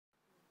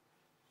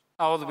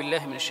أعوذ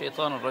بالله من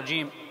الشيطان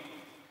الرجيم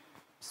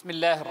بسم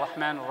الله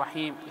الرحمن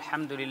الرحيم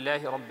الحمد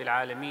لله رب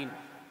العالمين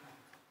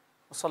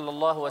وصلى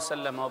الله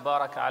وسلم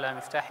وبارك على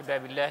مفتاح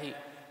باب الله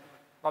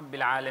رب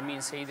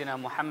العالمين سيدنا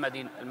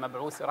محمد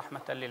المبعوث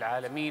رحمة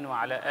للعالمين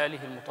وعلى آله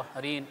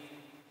المطهرين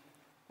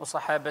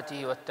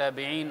وصحابته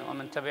والتابعين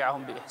ومن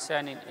تبعهم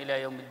بإحسان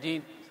إلى يوم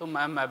الدين ثم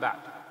أما بعد.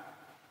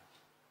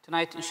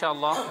 Tonight,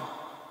 inshallah,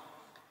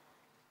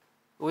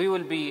 we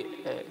will be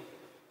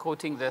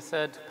quoting the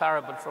third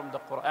parable from the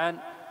Quran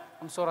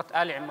from Surah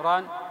Al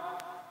Imran,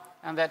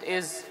 and that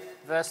is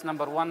verse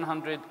number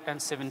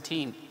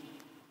 117.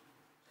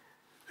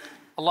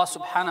 Allah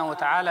subhanahu wa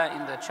ta'ala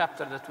in the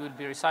chapter that we'll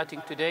be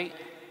reciting today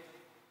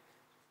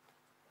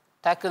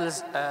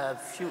tackles a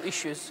few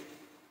issues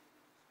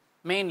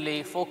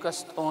mainly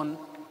focused on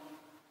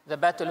the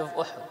Battle of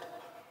Uhud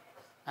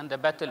and the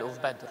Battle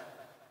of Badr.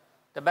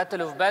 The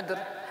Battle of Badr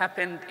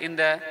happened in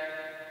the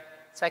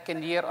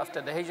second year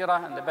after the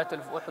Hijrah, and the Battle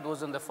of Uhud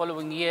was in the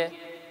following year.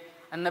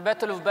 And the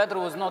Battle of Badr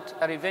was not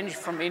a revenge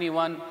from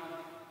anyone.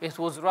 It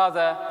was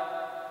rather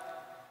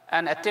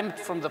an attempt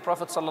from the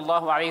Prophet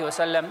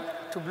ﷺ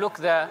to block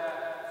the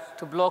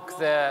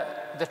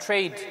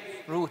trade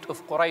route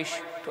of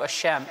Quraysh to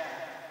Asham,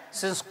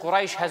 since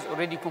Quraysh has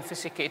already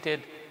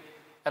confiscated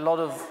a lot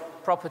of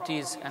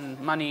properties and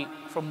money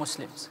from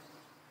Muslims.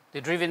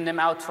 They'd driven them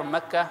out from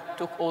Mecca,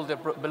 took all their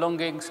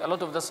belongings. A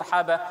lot of the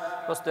Sahaba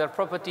lost their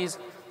properties.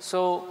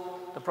 So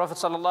the Prophet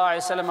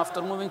ﷺ,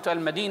 after moving to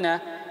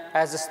Al-Madinah,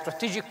 as a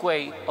strategic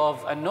way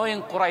of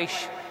annoying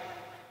Quraysh,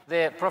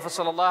 the Prophet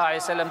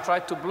ﷺ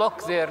tried to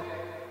block their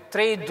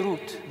trade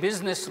route,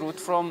 business route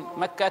from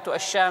Mecca to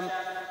Asham,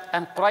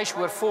 and Quraysh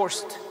were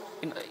forced.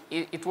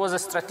 It was a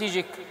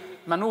strategic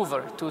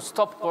maneuver to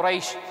stop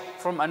Quraysh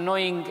from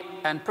annoying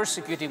and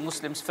persecuting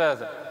Muslims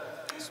further.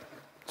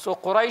 So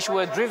Quraysh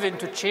were driven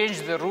to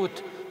change the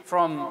route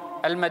from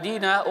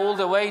Al-Madinah all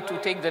the way to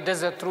take the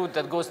desert route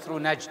that goes through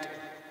Najd.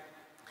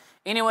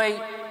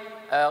 Anyway,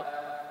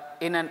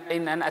 in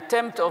an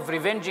attempt of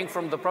revenging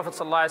from the Prophet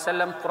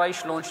ﷺ,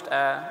 Quraysh launched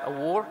a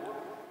war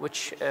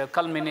which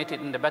culminated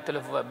in the Battle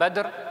of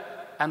Badr,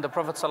 and the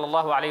Prophet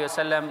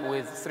ﷺ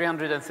with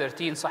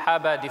 313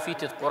 Sahaba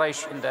defeated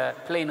Quraysh in the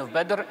plain of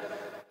Badr,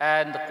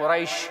 and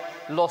Quraysh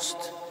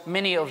lost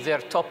many of their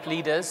top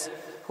leaders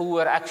who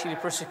were actually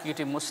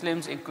persecuting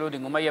Muslims,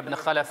 including Umayyah ibn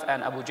Khalaf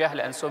and Abu Jahl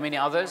and so many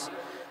others,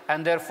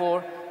 and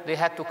therefore they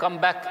had to come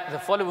back the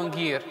following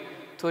year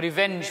to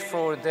revenge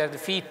for their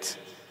defeat,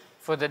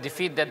 for the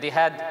defeat that they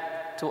had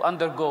to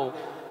undergo.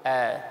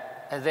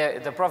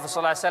 The Prophet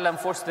ﷺ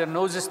forced their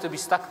noses to be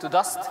stuck to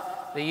dust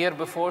the year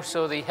before,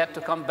 so they had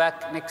to come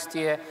back next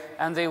year,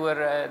 and they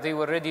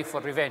were ready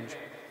for revenge.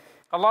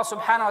 Allah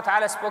subhanahu wa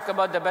ta'ala spoke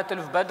about the Battle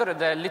of Badr,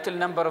 the little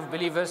number of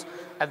believers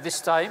at this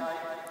time,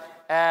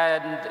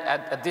 and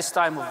at this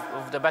time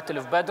of the Battle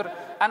of Badr.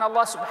 And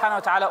Allah subhanahu wa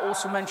ta'ala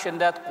also mentioned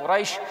that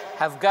Quraysh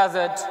have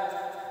gathered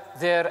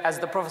there, as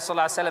the Prophet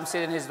ﷺ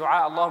said in his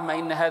dua, Allahumma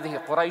inna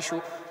hadhihi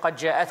Qurayshu qad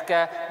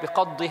ja'atka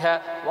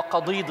biqaddiha wa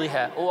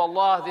qadidiha. Oh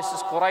Allah, this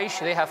is Quraysh,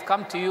 they have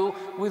come to you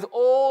with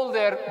all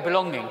their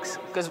belongings.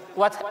 Because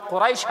what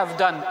Quraysh have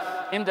done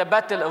in the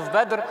Battle of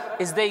Badr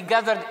is they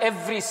gathered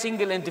every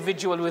single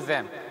individual with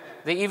them.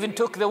 They even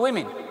took the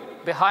women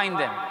behind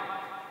them.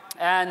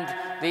 And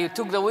they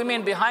took the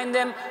women behind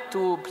them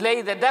to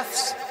play the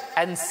dafs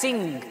and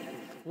sing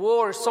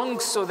war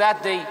songs so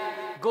that they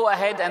go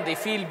ahead and they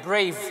feel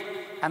brave.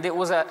 And it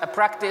was a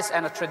practice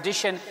and a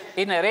tradition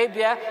in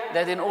Arabia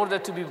that in order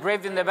to be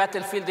brave in the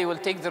battlefield, they will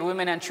take their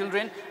women and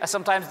children, and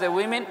sometimes their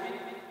women,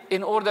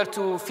 in order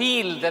to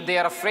feel that they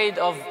are afraid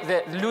of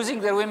losing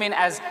their women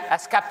as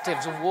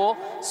captives of war,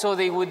 so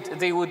they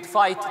would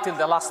fight till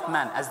the last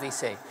man, as they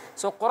say.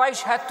 So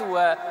Quraysh had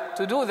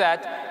to do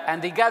that,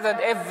 and they gathered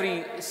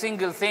every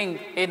single thing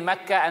in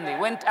Mecca, and they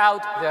went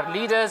out, their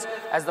leaders,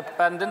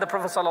 and then the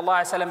Prophet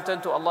ﷺ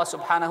turned to Allah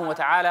subhanahu wa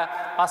ta'ala,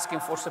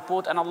 asking for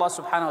support, and Allah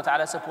subhanahu wa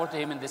ta'ala supported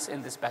him in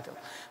this battle.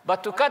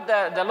 But to cut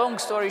the long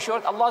story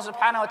short, Allah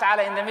subhanahu wa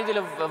ta'ala, in the middle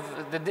of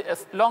the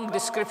long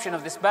description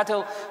of this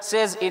battle,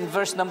 says in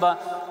verse number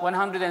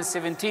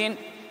 117,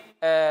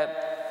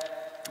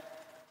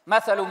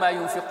 مثل ما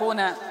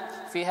ينفقون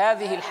في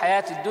هذه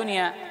الحياة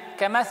الدنيا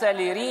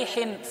كمثل ريح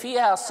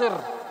فيها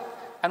صر.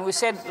 And we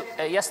said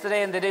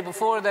yesterday and the day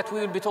before that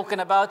we will be talking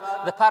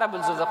about the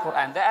parables of the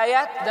Quran, the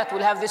ayat that will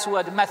have this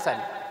word mathal.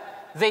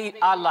 They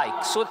are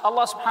like. So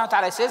Allah subhanahu wa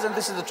ta'ala says, and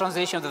this is the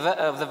translation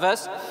of the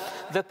verse,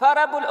 the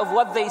parable of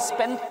what they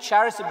spent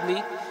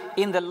charitably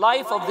in the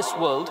life of this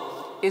world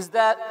is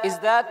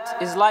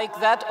like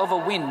that of a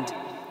wind,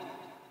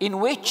 in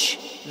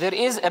which there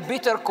is a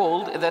bitter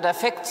cold that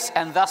affects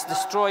and thus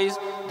destroys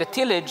the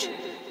tillage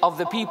of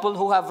the people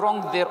who have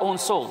wronged their own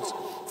souls.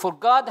 For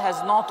God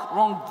has not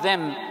wronged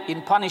them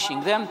in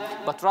punishing them,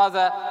 but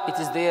rather it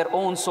is their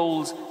own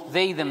souls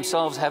they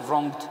themselves have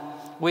wronged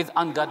with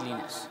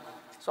ungodliness.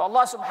 So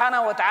Allah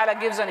subhanahu wa ta'ala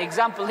gives an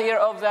example here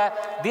of the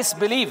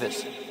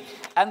disbelievers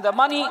and the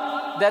money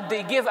that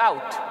they give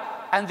out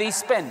and they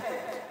spend.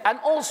 And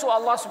also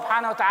Allah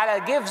subhanahu wa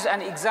ta'ala gives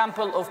an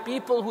example of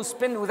people who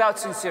spend without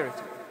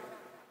sincerity.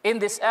 In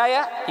this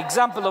ayah,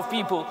 example of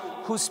people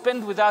who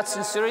spend without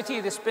sincerity,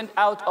 they spend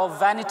out of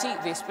vanity,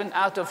 they spend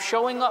out of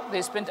showing up,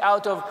 they spend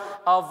out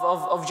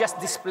of just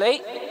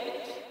display.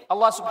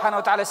 Allah subhanahu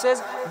wa ta'ala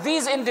says,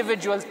 these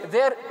individuals,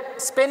 their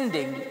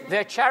spending,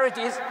 their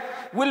charities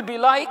will be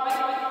like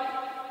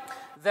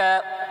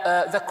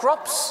the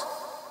crops.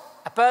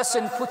 A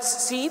person puts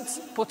seeds,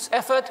 puts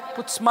effort,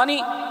 puts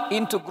money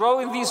into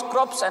growing these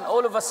crops, and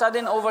all of a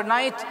sudden,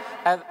 overnight,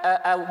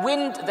 a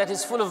wind that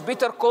is full of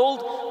bitter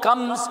cold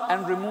comes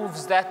and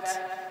removes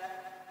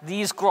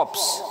these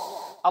crops.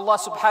 Allah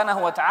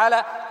subhanahu wa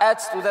ta'ala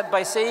adds to that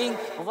by saying,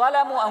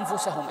 ظَلَمُوا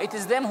أَنفُسَهُمْ. It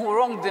is them who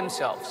wronged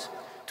themselves.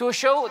 To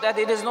show that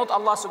it is not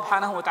Allah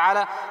subhanahu wa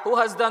ta'ala who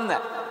has done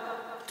that.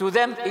 To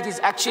them, it is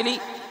actually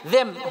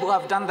them who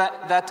have done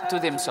that to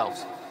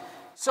themselves.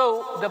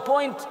 So the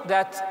point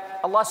that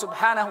Allah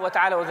subhanahu wa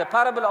ta'ala, or the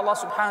parable Allah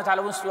subhanahu wa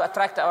ta'ala wants to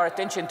attract our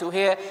attention to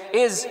here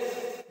is,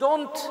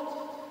 don't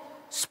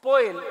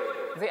spoil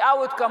the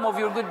outcome of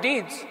your good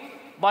deeds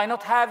by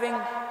not having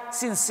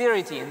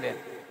sincerity in them.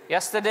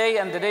 Yesterday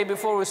and the day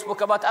before we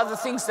spoke about other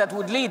things that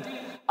would lead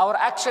our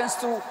actions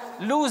to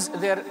lose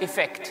their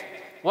effect.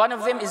 One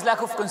of them is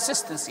lack of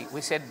consistency, we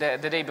said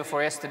the day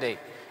before yesterday.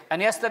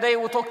 And yesterday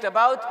we talked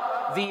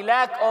about the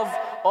lack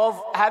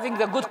of having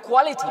the good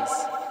qualities,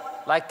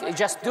 like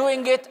just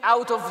doing it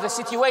out of the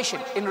situation,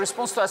 in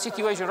response to a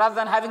situation, rather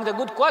than having the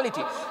good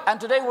quality. And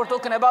today we're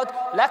talking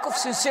about lack of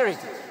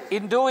sincerity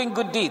in doing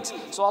good deeds.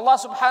 So Allah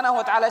subhanahu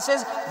wa ta'ala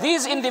says,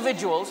 these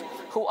individuals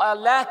who are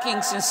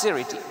lacking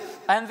sincerity,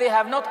 and they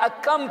have not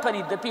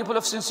accompanied the people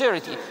of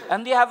sincerity,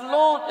 and they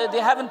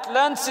haven't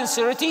learned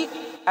sincerity,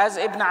 as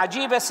Ibn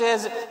Ajiba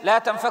says, لا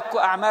تنفك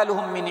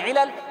أعمالهم من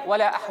علل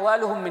ولا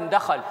أحوالهم من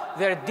دخل.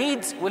 Their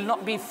deeds will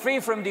not be free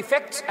from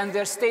defects, and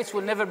their states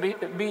will never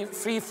be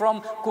free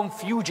from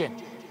confusion.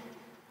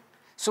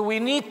 So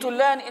we need to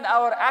learn in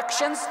our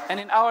actions and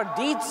in our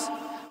deeds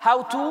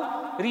how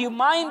to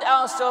remind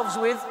ourselves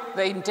with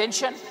the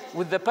intention,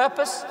 with the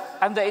purpose.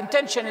 And the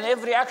intention in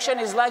every action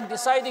is like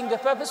deciding the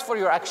purpose for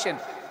your action.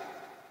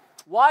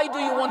 Why do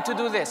you want to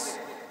do this?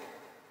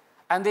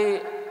 And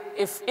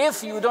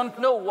if you don't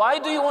know why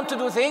do you want to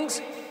do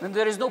things, then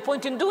there is no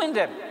point in doing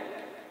them.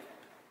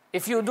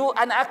 If you do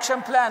an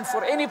action plan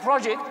for any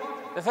project,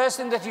 the first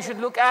thing that you should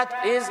look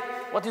at is,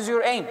 what is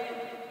your aim?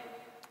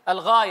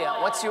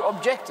 Al-ghaya, what's your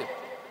objective?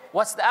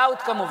 What's the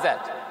outcome of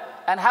that?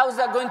 And how is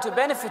that going to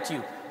benefit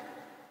you?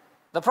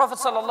 The Prophet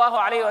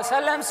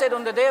ﷺ said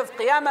on the day of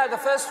Qiyamah, the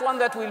first one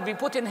that will be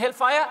put in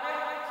hellfire,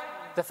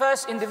 the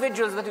first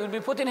individuals that will be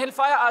put in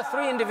hellfire are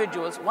three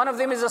individuals. One of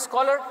them is a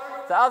scholar,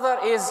 the other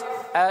is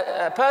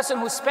a person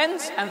who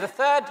spends, and the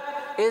third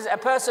is a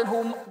person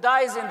who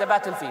dies in the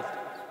battlefield.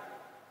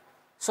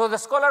 So the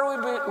scholar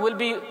will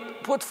be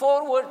put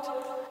forward,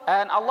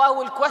 and Allah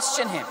will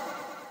question him.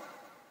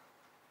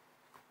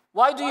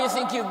 Why do you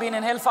think you've been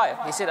in hellfire?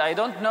 He said, I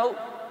don't know.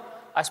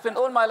 I spent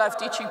all my life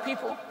teaching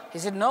people. He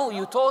said, no,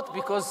 you taught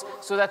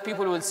so that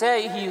people will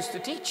say he used to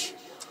teach.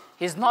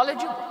 He's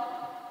knowledgeable.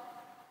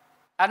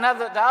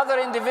 The other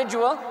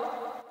individual,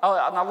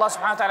 and Allah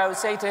subhanahu wa ta'ala will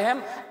say to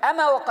him,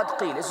 Ama wa qad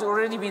qeel, it's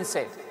already been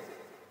said.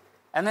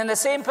 And then the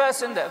same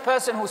person, the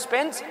person who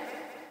spent,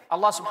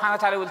 Allah subhanahu wa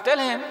ta'ala will tell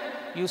him,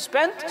 you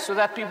spent so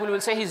that people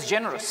will say he's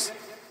generous.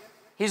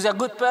 He's a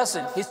good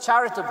person, he's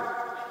charitable.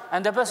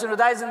 And the person who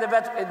dies in the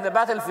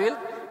battlefield,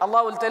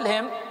 Allah will tell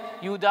him,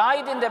 you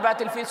died in the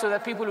battlefield so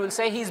that people will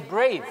say he's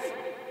brave.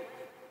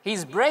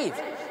 He's brave.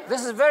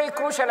 This is very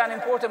crucial and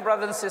important,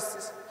 brothers and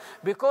sisters.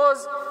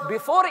 Because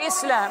before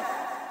Islam,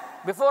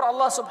 before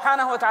Allah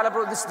subhanahu wa ta'ala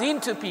brought this deen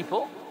to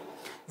people,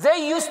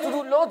 they used to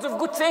do loads of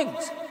good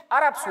things.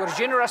 Arabs were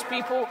generous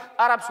people,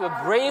 Arabs were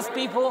brave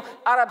people,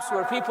 Arabs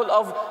were people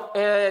of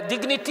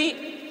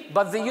dignity,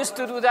 but they used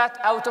to do that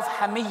out of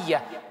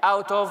hamiyya,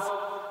 out of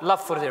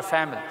love for their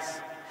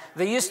families.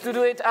 They used to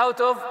do it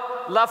out of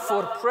love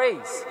for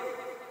praise.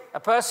 A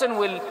person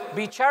will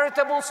be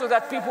charitable so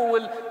that people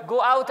will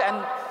go out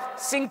and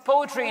sing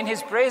poetry in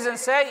his praise and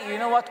say, you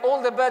know what,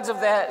 all the birds of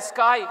the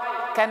sky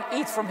can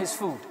eat from his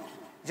food.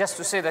 Just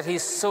to say that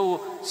he's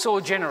so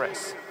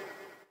generous,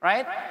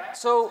 right?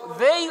 So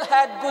they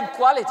had good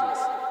qualities.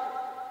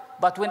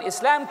 But when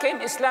Islam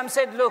came, Islam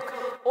said, look,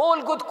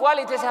 all good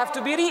qualities have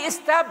to be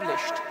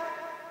re-established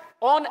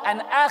on an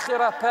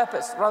akhirah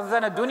purpose rather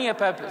than a dunya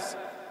purpose.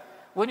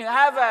 When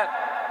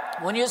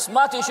you're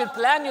smart, you should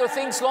plan your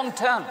things long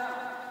term.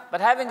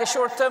 But having a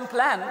short-term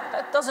plan,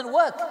 that doesn't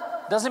work,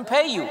 doesn't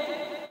pay you,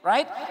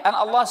 right? And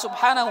Allah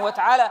subhanahu wa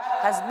ta'ala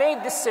has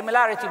made this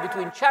similarity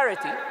between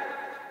charity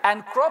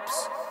and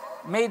crops,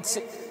 made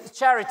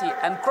charity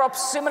and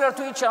crops similar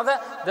to each other.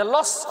 The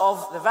loss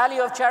of the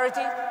value of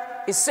charity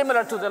is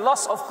similar to the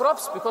loss of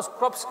crops, because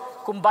crops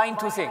combine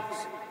two things.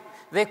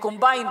 They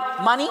combine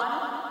money,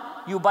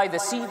 you buy the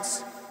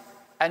seeds,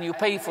 and you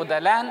pay for the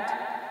land,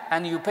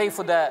 and you pay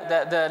for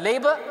the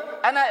labor,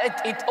 and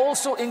it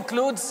also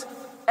includes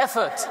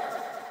effort.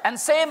 And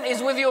same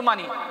is with your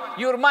money.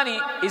 Your money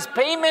is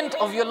payment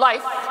of your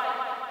life,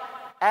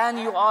 and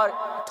you are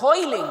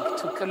toiling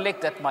to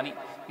collect that money.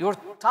 You're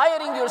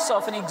tiring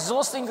yourself and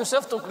exhausting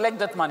yourself to collect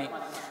that money.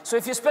 So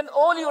if you spend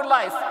all your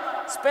life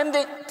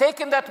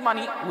taking that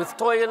money with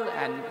toil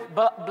and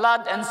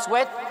blood and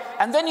sweat,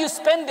 and then you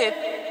spend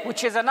it,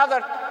 which is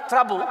another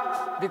trouble,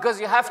 because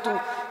you have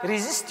to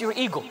resist your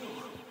ego.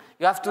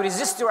 You have to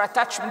resist your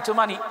attachment to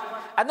money.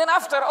 And then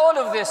after all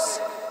of this,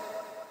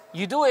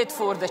 you do it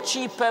for the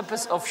cheap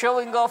purpose of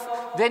showing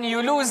off, then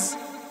you lose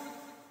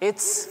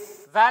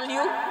its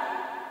value.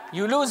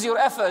 You lose your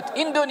effort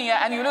in dunya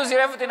and you lose your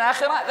effort in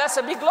akhirah. That's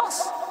a big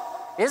loss,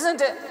 isn't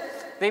it?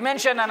 They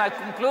mention, and I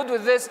conclude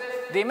with this,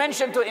 they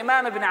mentioned to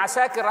Imam ibn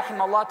Asakir,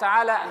 rahimahullah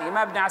ta'ala, and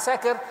Imam ibn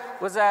Asakir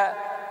was a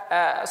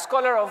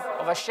scholar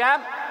of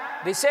Sham.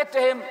 They said to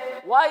him,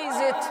 why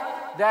is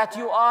it that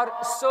you are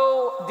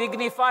so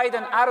dignified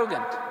and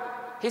arrogant?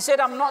 He said,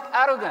 I'm not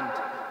arrogant,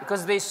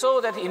 because they saw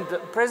that in the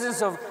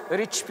presence of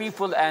rich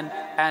people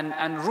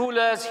and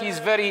rulers, he's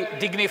very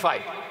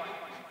dignified.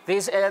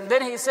 And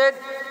then he said,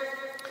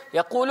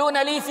 يقولون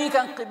لي فيك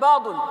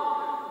انقباض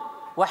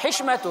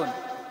وحشمة.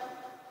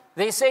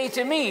 They say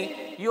to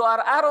me, you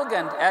are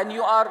arrogant and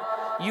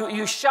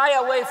you shy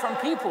away from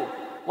people.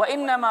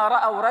 وإنما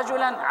رأوا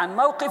رجلا عن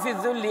موقف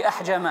الذل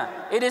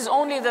أحجما. It is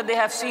only that they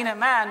have seen a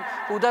man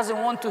who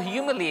doesn't want to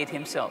humiliate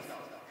himself.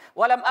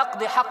 ولم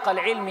أقض حق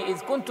العلم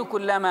إذ كنت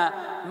كلما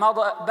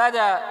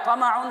بدا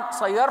طمع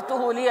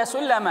صيرته لي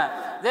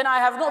سلما. Then I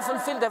have not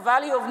fulfilled the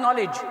value of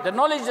knowledge. The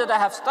knowledge that I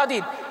have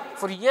studied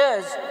for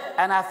years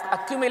and I've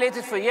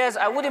accumulated for years,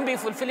 I wouldn't be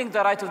fulfilling the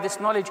right of this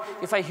knowledge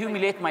if I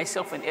humiliate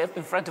myself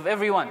in front of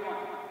everyone.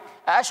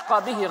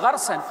 أشقى به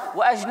غرسا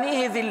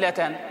وأجنيه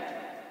ذلة.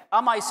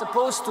 Am I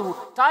supposed to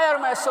tire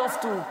myself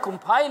to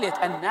compile it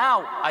and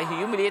now I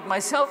humiliate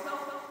myself?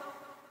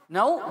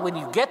 No, when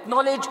you get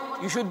knowledge,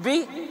 you should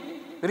be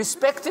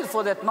respected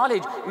for that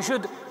knowledge. You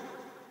should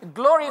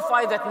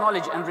glorify that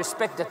knowledge and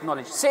respect that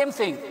knowledge. Same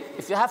thing,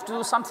 if you have to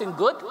do something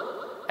good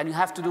and you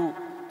have to do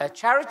a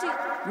charity,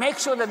 make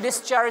sure that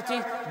this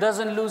charity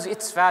doesn't lose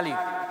its value,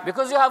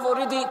 because you have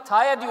already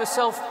tired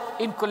yourself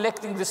in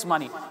collecting this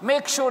money.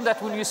 Make sure that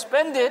when you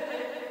spend it,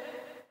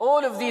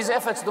 all of these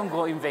efforts don't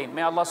go in vain.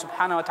 May Allah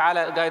subhanahu wa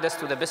ta'ala guide us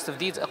to the best of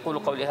deeds.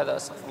 أقول قولي هذا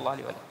أستغفر الله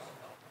لي ولكم.